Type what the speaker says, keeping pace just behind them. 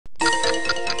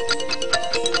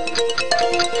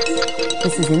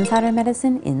This is Insider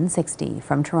Medicine in 60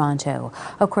 from Toronto.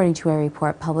 According to a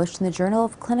report published in the Journal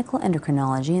of Clinical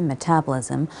Endocrinology and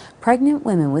Metabolism, pregnant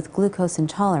women with glucose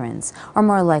intolerance are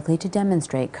more likely to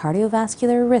demonstrate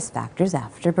cardiovascular risk factors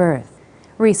after birth.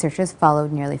 Researchers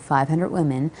followed nearly 500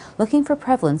 women looking for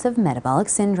prevalence of metabolic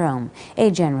syndrome,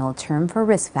 a general term for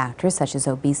risk factors such as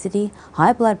obesity,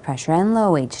 high blood pressure, and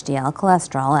low HDL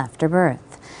cholesterol after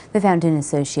birth. They found an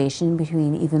association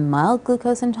between even mild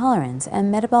glucose intolerance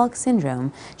and metabolic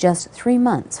syndrome just 3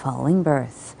 months following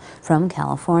birth. From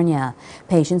California,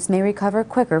 patients may recover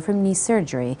quicker from knee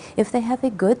surgery if they have a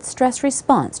good stress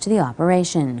response to the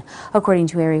operation, according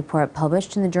to a report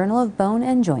published in the Journal of Bone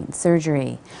and Joint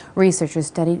Surgery. Researchers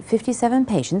studied 57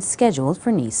 patients scheduled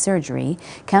for knee surgery,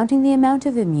 counting the amount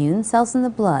of immune cells in the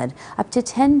blood up to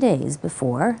 10 days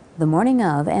before, the morning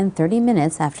of, and 30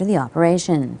 minutes after the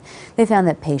operation. They found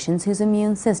that patients whose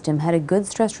immune system had a good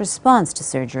stress response to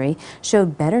surgery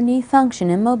showed better knee function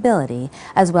and mobility,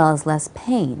 as well as less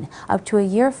pain, up to a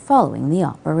year following the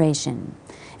operation.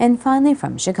 And finally,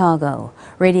 from Chicago,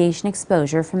 radiation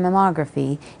exposure from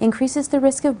mammography increases the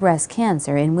risk of breast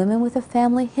cancer in women with a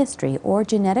family history or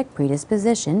genetic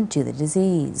predisposition to the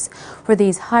disease. For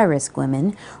these high-risk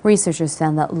women, researchers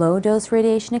found that low-dose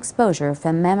radiation exposure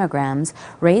from mammograms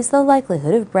raised the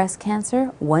likelihood of breast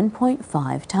cancer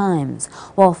 1.5 times,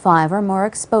 while 5 or more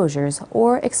exposures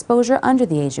or exposure under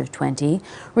the age of 20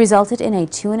 resulted in a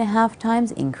 2.5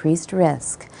 times increased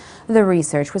risk. The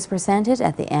research was presented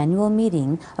at the annual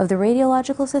meeting of the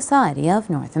Radiological Society of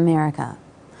North America.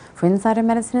 For Insider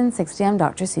Medicine in 60, I'm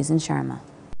Dr. Susan Sharma.